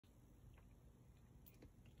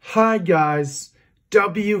Hi guys,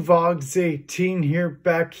 WVogs18 here,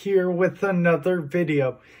 back here with another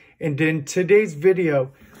video. And in today's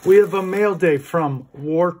video, we have a mail day from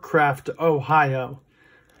Warcraft, Ohio.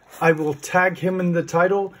 I will tag him in the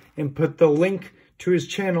title and put the link to his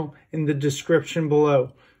channel in the description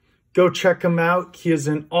below. Go check him out. He is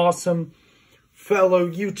an awesome fellow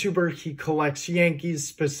YouTuber. He collects Yankees,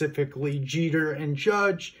 specifically Jeter and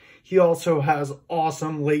Judge. He also has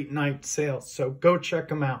awesome late night sales, so go check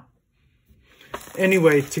him out.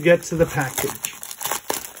 Anyway, to get to the package.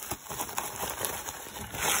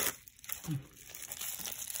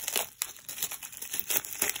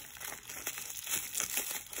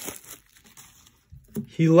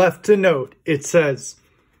 He left a note. It says,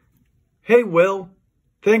 "Hey Will,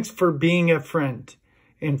 thanks for being a friend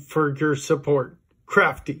and for your support.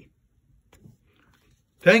 Crafty."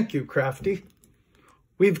 Thank you, Crafty.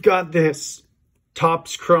 We've got this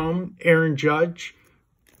Topps Chrome Aaron Judge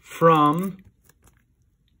from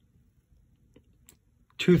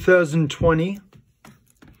 2020.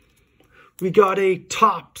 We got a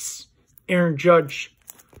Topps Aaron Judge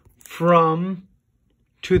from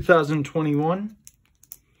 2021.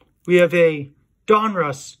 We have a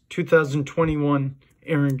Donruss 2021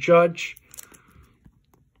 Aaron Judge.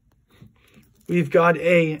 We've got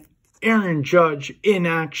a Aaron Judge in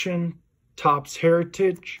action Topps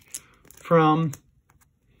Heritage from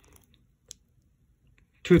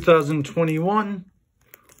 2021.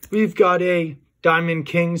 We've got a Diamond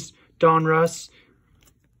Kings Donruss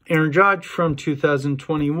Aaron Judge from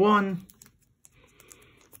 2021.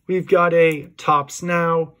 We've got a Topps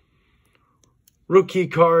Now rookie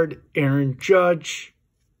card Aaron Judge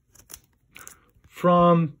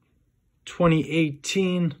from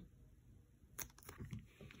 2018.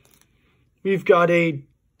 We've got a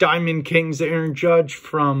Diamond Kings Aaron Judge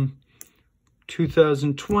from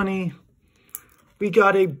 2020. We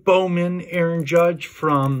got a Bowman Aaron Judge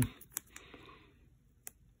from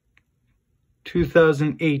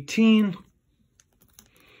 2018.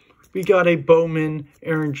 We got a Bowman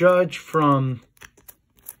Aaron Judge from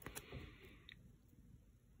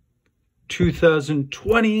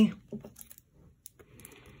 2020.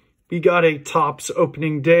 We got a Topps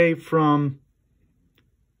opening day from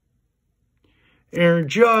Aaron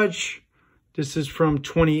Judge. This is from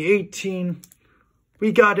 2018.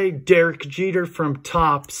 We got a Derek Jeter from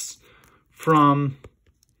Topps from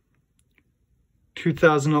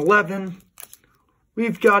 2011.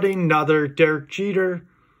 We've got another Derek Jeter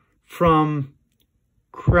from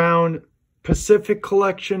Crown Pacific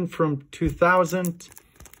Collection from 2000.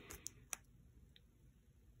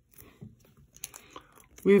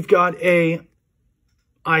 We've got a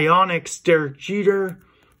Ionix Derek Jeter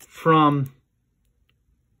from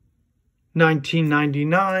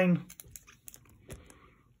 1999.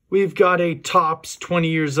 We've got a Topps 20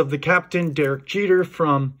 Years of the Captain Derek Jeter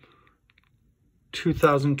from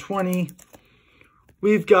 2020.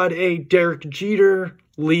 We've got a Derek Jeter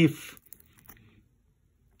Leaf,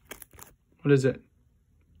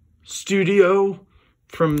 Studio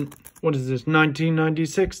from,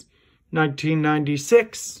 1996?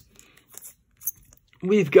 1996.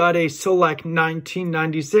 We've got a Select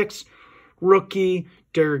 1996 rookie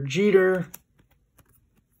Derek Jeter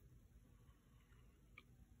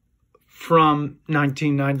from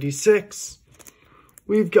 1996.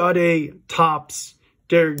 We've got a Topps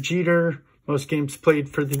Derek Jeter, most games played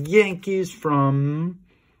for the Yankees from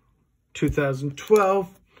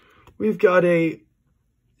 2012. We've got a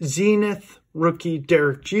Zenith rookie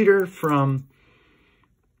Derek Jeter from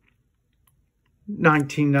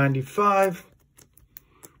 1995.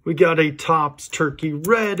 We got a Topps Turkey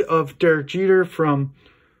Red of Derek Jeter from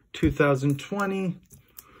 2020.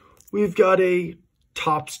 We've got a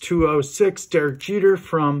Topps 206 Derek Jeter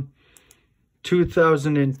from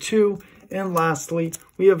 2002. And lastly,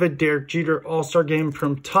 we have a Derek Jeter All-Star Game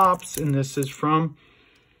from Topps, and this is from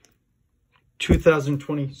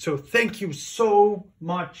 2020. So thank you so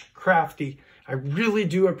much, Crafty. I really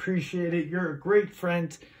do appreciate it. You're a great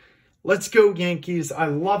friend. Let's go Yankees. I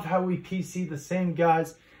love how we PC the same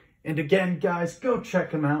guys. And again, guys, go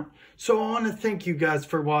check them out. So I want to thank you guys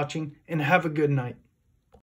for watching and have a good night.